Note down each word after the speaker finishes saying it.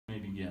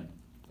begin.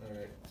 All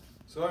right.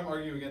 So I'm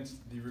arguing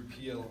against the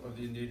repeal of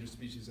the Endangered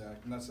Species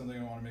Act, and that's something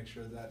I want to make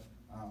sure that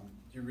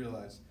you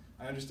realize.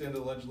 I understand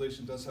the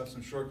legislation does have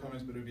some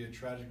shortcomings, but it would be a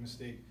tragic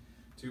mistake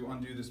to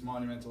undo this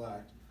monumental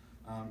act.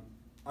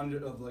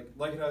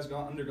 Like it has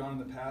undergone in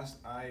the past,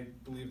 I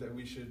believe that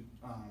we should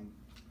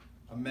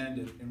amend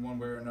it in one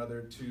way or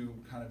another to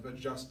kind of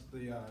adjust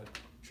the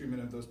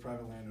treatment of those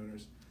private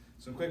landowners.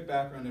 Some quick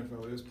background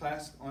info. It was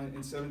passed in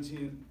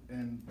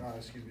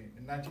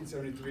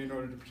 1973 in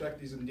order to protect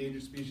these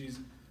endangered species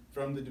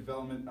from the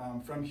development,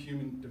 from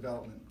human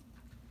development.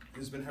 It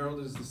has been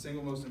heralded as the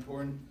single most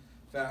important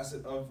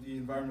facet of the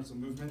environmental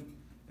movement,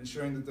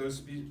 ensuring that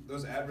those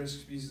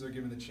at-risk species are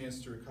given the chance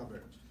to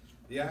recover.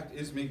 The Act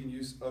is making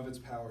use of its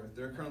power.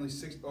 There are currently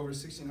over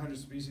 1,600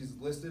 species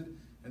listed,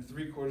 and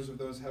 3/4 of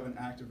those have an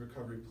active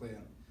recovery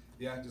plan.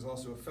 The Act is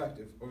also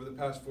effective. Over the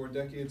past 4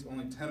 decades,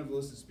 only 10 of the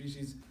listed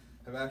species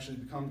have actually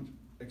become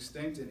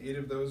extinct, and 8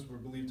 of those were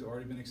believed to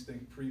already been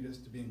extinct previous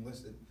to being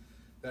listed.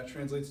 That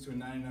translates to a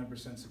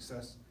 99%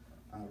 success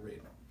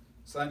rate.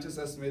 Scientists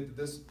estimate that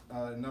this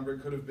number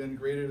could have been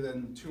greater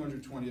than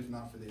 220 if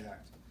not for the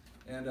Act.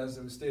 And as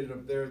it was stated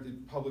up there, the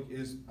public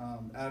is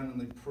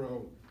adamantly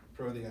pro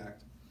the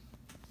Act.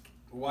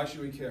 But why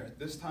should we care?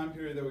 This time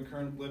period that we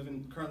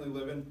currently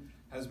live in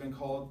has been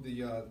called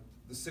the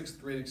 6th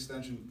great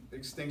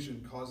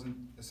extinction, caused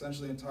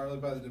essentially entirely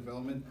by the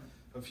development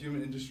of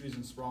human industries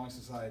and sprawling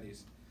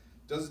societies.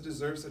 Does it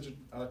deserve such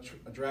a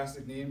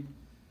drastic name?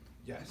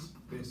 Yes,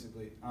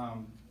 basically.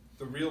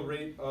 The real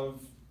rate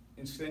of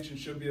extinction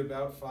should be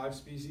about 5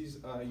 species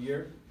a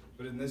year,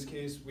 but in this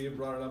case, we have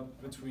brought it up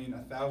between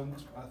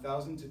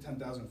 1,000 to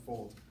 10,000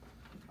 fold.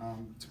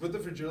 To put the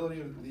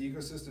fragility of the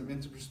ecosystem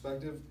into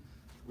perspective,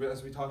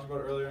 as we talked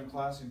about earlier in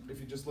class, if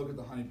you just look at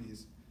the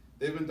honeybees,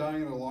 they've been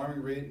dying at an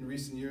alarming rate in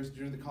recent years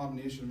due to the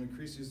combination of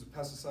increased use of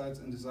pesticides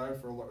and desire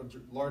for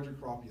larger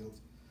crop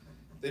yields.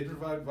 They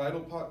provide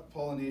vital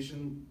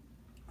pollination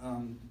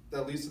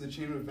that leads to the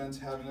chain of events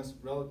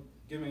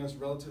giving us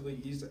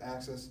relatively easy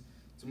access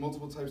to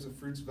multiple types of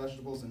fruits,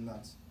 vegetables, and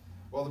nuts.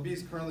 While the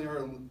bees currently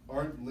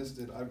aren't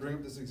listed, I bring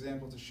up this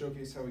example to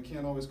showcase how we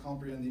can't always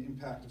comprehend the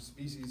impact of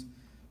species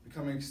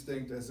becoming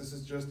extinct, as this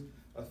is just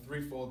a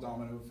 3-fold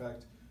domino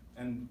effect.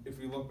 And if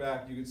we look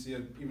back, you can see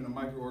even a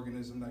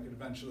microorganism that could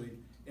eventually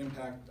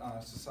impact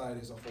society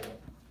as a whole.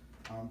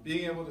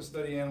 Being able to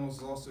study animals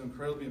is also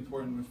incredibly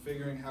important when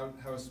figuring how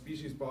a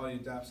species' body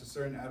adapts to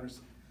certain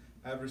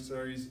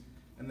adversaries,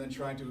 and then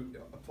trying to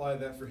apply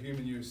that for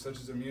human use, such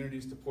as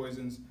immunities to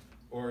poisons,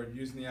 or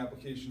using the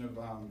application of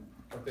a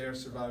bear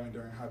surviving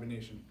during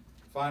hibernation.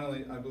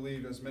 Finally, I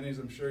believe, as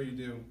I'm sure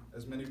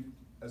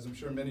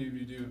many of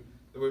you do,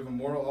 that we have a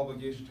moral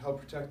obligation to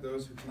help protect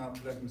those who cannot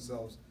protect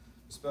themselves,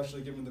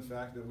 especially given the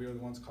fact that we are the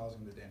ones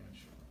causing the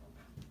damage.